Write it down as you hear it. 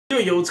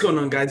Yo, what's going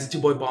on, guys? It's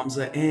your boy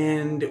Bombza,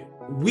 and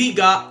we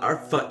got our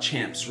FUT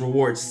Champs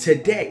rewards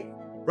today.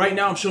 Right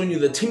now, I'm showing you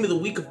the team of the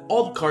week of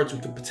all the cards we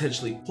could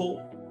potentially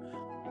pull.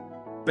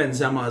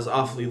 Benzema is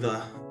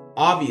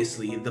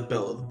obviously the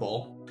belle of the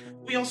ball.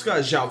 We also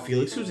got João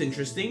Felix, who's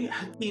interesting.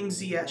 Hakim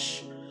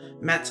Ziyech,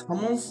 Matt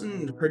Hummels,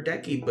 and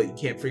Herdecki, but you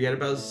can't forget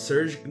about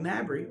Serge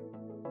Gnabry.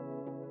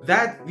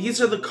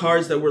 These are the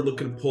cards that we're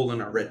looking to pull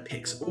in our red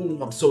picks. Ooh,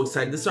 I'm so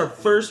excited. This is our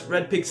first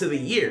red picks of the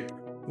year.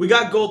 We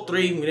got gold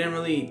 3. We didn't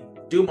really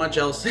do much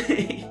else.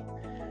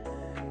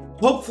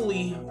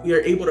 Hopefully, we are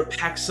able to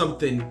pack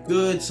something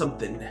good,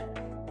 something.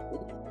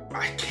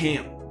 I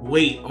can't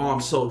wait. Oh,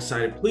 I'm so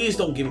excited. Please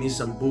don't give me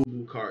some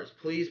boo-boo cards.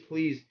 Please,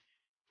 please,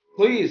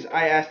 please.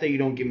 I ask that you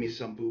don't give me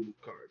some boo-boo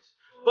cards.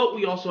 But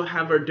we also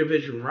have our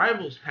Division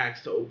Rivals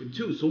packs to open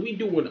too. So we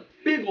doing a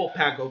big old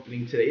pack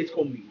opening today. It's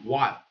going to be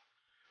wild.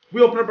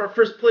 We open up our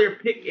first player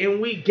pick and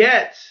we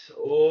get...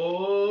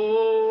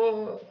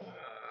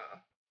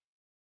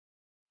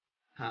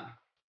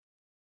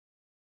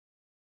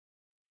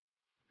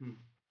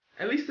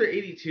 At least they're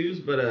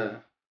 82s,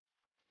 but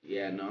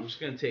yeah, no, I'm just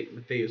gonna take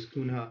Matheus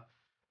Cunha.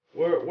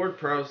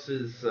 Ward-Prowse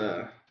is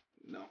no.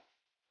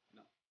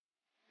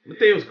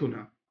 Matheus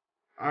Cunha.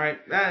 All right,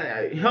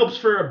 that helps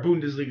for a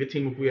Bundesliga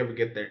team if we ever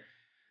get there.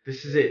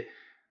 This is it.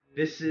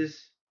 This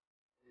is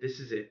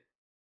it.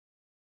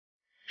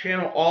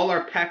 Channel all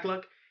our pack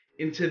luck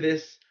into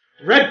this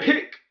red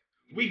pick.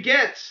 We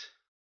get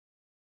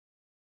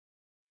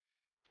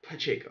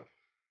Pacheco.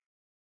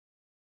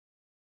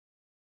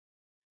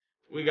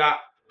 We got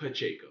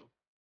Pacheco.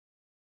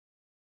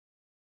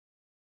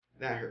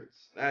 That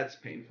hurts. That's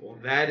painful.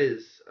 That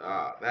is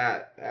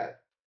that.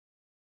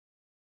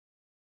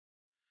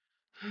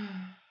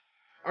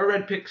 Our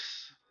red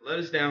picks let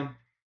us down.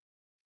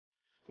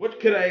 What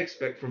could I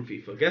expect from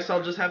FIFA? Guess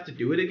I'll just have to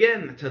do it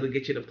again. That's how they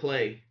get you to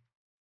play.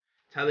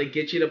 That's how they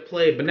get you to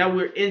play. But now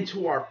we're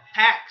into our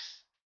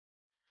packs.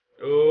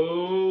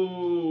 Oh,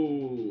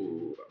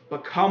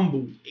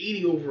 Bakambu,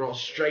 80 overall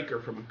striker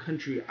from a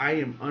country I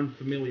am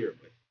unfamiliar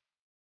with.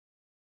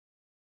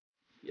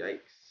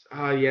 Yikes.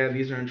 Yeah,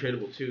 these are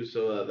untradeable too.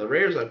 So the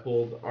rares I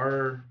pulled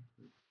are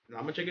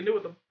not much I can do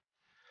with them.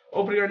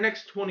 Opening our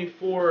next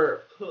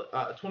 24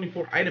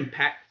 item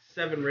pack,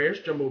 7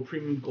 rares, Jumbo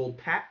Premium Gold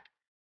pack.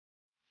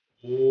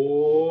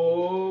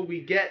 Oh,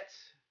 we get,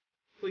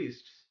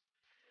 please,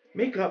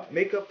 make up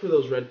for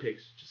those red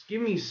picks. Just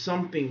give me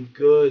something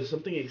good,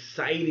 something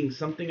exciting,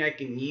 something I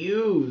can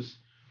use.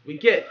 We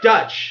get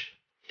Dutch,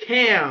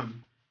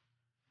 Cam.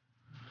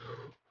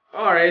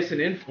 All right, it's an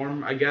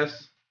inform, I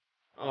guess.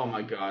 Oh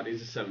my God,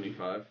 he's a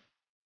 75.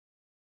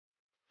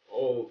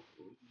 Oh,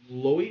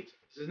 Loit?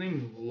 Is his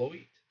name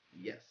Loit?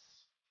 Yes.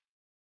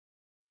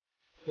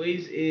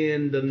 Plays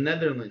in the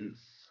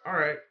Netherlands. All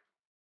right.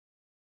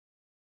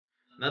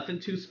 Nothing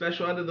too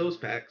special out of those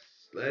packs.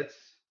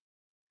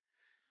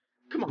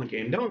 Come on,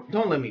 game.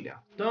 Don't let me down.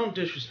 Don't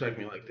disrespect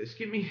me like this.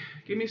 Give me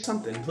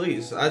something,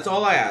 please. That's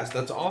all I ask.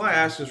 That's all I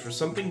ask is for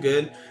something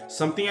good,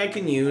 something I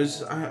can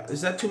use.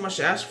 Is that too much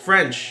to ask?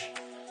 French,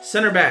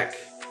 center back.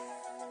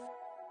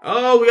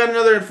 Oh, we got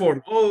another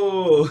inform.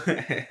 Oh,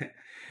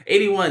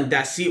 81.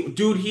 That's it.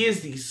 Dude, he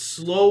is the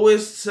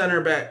slowest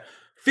center back.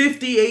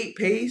 58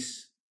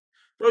 pace.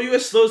 Bro, you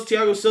as slow as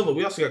Thiago Silva.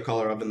 We also got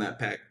Kolarov in that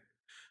pack.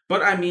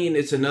 But, I mean,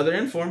 it's another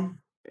inform.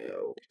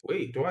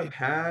 Wait, do I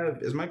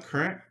have... Is my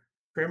current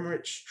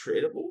Kramaric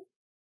tradable?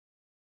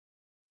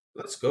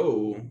 Let's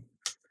go.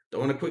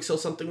 Don't want to quick sell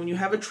something when you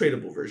have a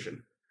tradable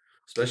version.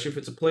 Especially if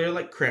it's a player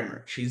like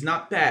Kramaric. He's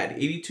not bad.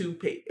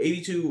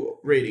 82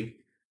 rating.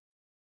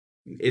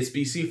 It's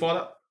BC fought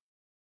up.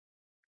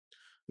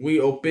 We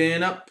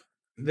open up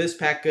this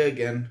pack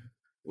again.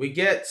 We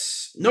get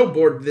no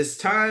board this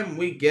time.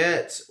 We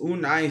get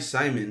Unai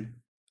Simon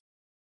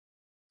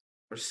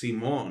or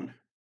Simon.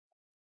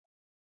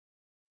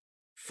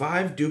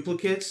 5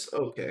 duplicates.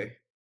 Okay.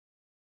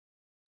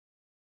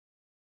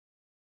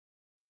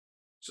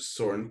 Just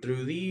sorting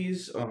through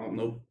these. Oh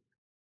nope.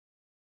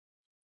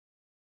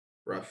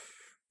 Rough.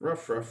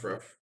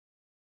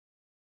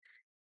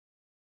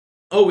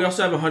 Oh, we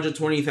also have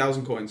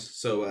 120,000 coins.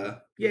 So,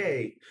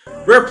 yay.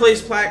 Rare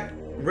players pack,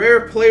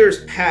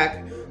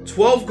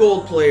 12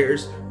 gold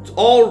players,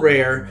 all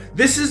rare.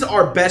 This is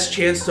our best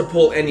chance to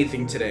pull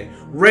anything today.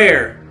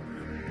 Rare.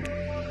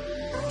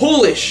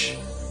 Polish.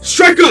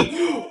 Striker.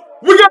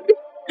 We got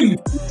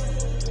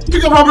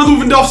Robert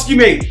Lewandowski,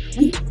 mate.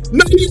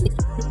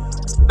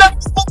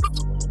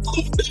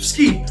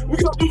 Lewandowski. We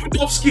got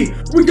Lewandowski.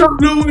 We got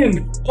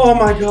Lewin. Oh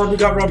my God, we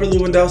got Robert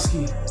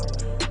Lewandowski.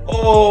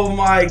 Oh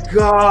my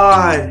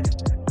God.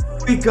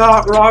 We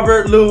got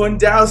Robert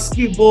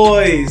Lewandowski,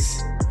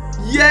 boys.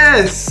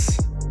 Yes.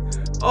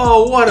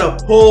 Oh, what a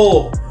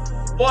pull.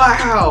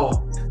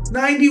 Wow.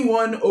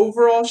 91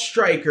 overall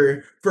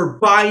striker for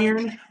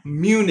Bayern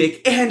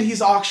Munich. And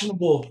he's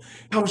auctionable.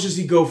 How much does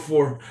he go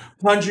for?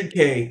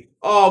 100K.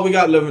 Oh, we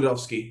got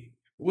Lewandowski.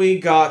 We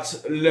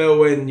got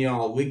Lewin,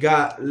 we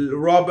got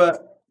Robert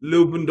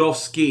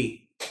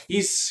Lewandowski.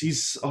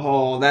 He's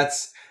oh,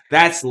 that's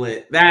That's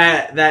lit.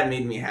 That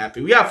made me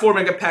happy. We got 4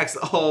 mega packs.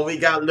 Oh, we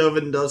got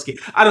Lewandowski.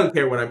 I don't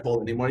care what I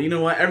pull anymore. You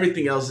know what?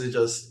 Everything else is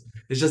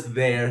just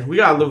there. We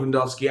got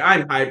Lewandowski.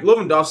 I'm hyped.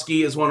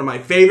 Lewandowski is one of my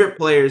favorite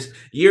players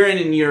year in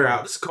and year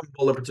out. This is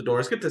Combo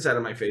Libertadores. Get this out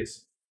of my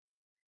face.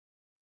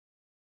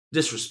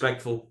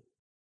 Disrespectful.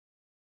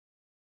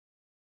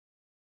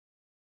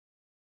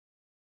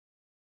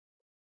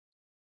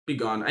 Be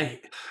gone. I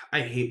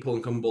hate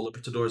pulling Combo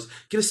Libertadores.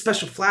 Get a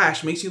special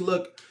flash. Makes you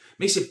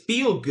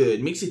feel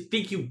good. Makes you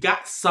think you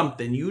got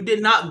something. You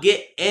did not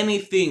get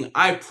anything.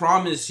 I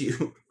promise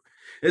you.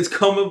 It's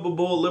Combo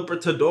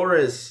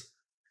Libertadores.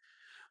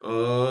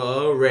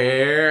 Oh,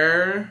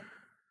 rare.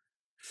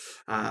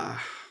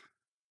 Ah.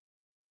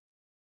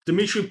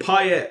 Dimitri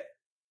Payet.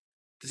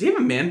 Does he have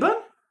a man bun?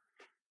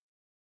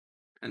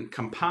 And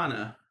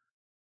Campana.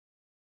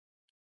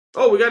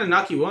 Oh, we got a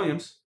Naki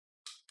Williams.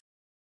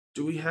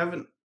 Do we have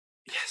an...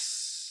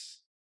 Yes.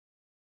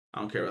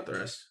 I don't care about the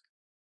rest.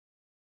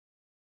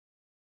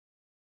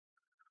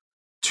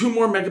 2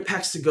 more mega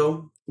packs to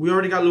go. We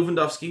already got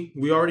Lewandowski.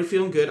 We already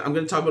feeling good. I'm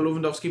going to talk about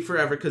Lewandowski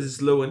forever because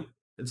it's Lewin.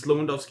 It's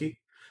Lewandowski.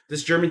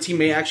 This German team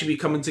may actually be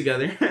coming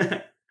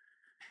together.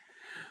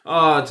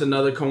 Oh, it's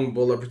another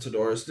Combo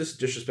Libertadores. This is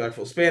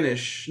disrespectful.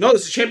 Spanish. No,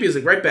 this is Champions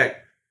League. Right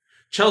back.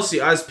 Chelsea.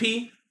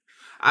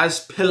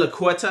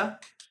 Azpilicueta.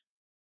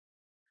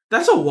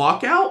 That's a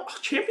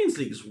walkout? Champions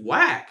League is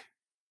whack.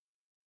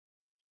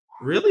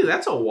 Really?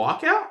 That's a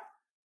walkout?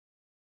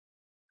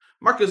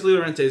 Marcus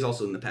Llorente is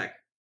also in the pack.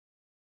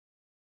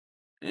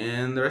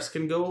 And the rest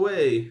can go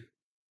away.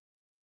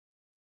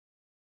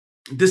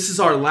 This is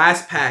our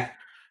last pack.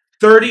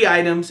 30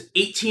 items,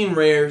 18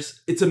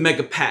 rares. It's a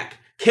mega pack.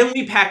 Can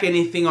we pack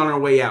anything on our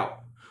way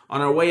out?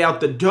 On our way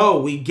out the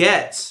door, we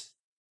get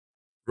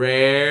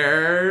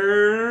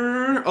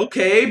rare.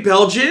 Okay,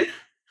 Belgian.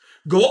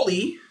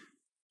 Goalie.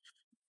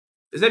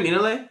 Is that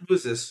Minale? Who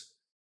is this?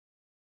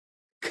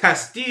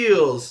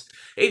 Castiles.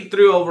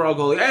 83 overall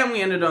goalie. And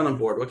we ended on a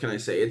board. What can I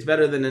say? It's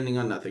better than ending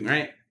on nothing,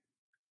 right?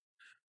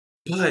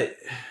 But,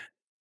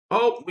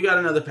 oh, we got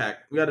another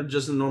pack. We got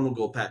just a normal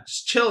gold pack.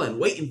 Just chilling,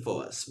 waiting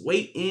for us.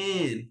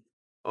 Waiting.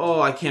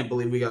 Oh, I can't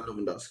believe we got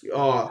Lewandowski.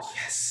 Oh,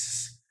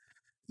 yes.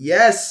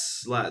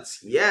 Yes, lads.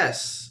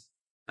 Yes.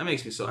 That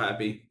makes me so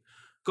happy.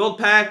 Gold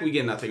pack, we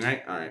get nothing,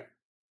 right? All right.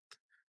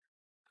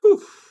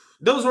 Whew.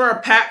 Those were our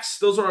packs.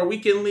 Those were our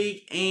weekend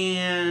league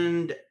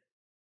and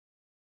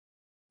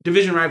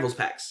division rivals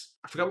packs.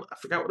 I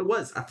forgot what it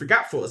was. I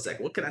forgot for a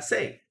second. What can I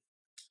say?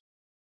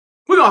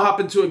 We're gonna hop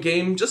into a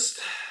game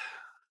just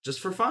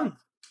for fun.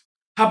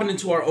 Hopping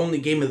into our only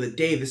game of the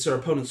day. This is our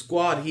opponent's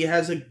squad. He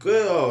has a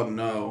good... Oh,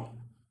 no.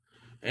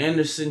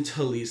 Anderson,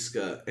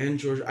 Talisca, and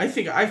George. I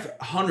think I've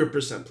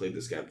 100% played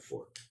this guy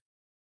before.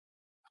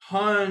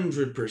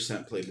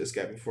 100% played this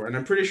guy before. And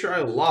I'm pretty sure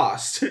I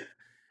lost.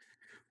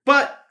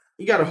 But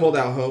you got to hold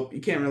out hope.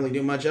 You can't really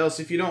do much else.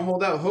 If you don't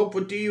hold out hope,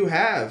 what do you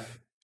have?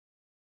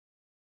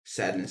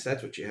 Sadness.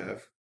 That's what you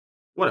have.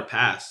 What a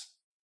pass.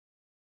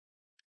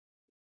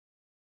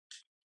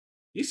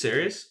 You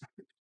serious?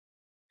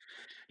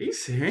 Are you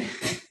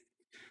serious?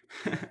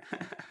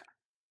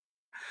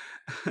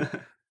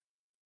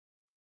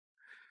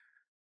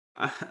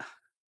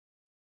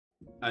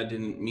 I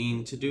didn't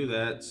mean to do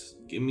that.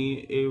 Give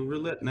me a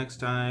roulette next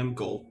time.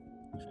 Goal.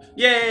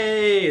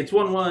 Yay! It's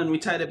 1-1. We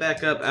tied it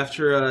back up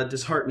after a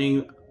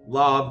disheartening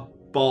lob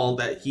ball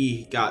that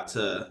he got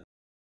to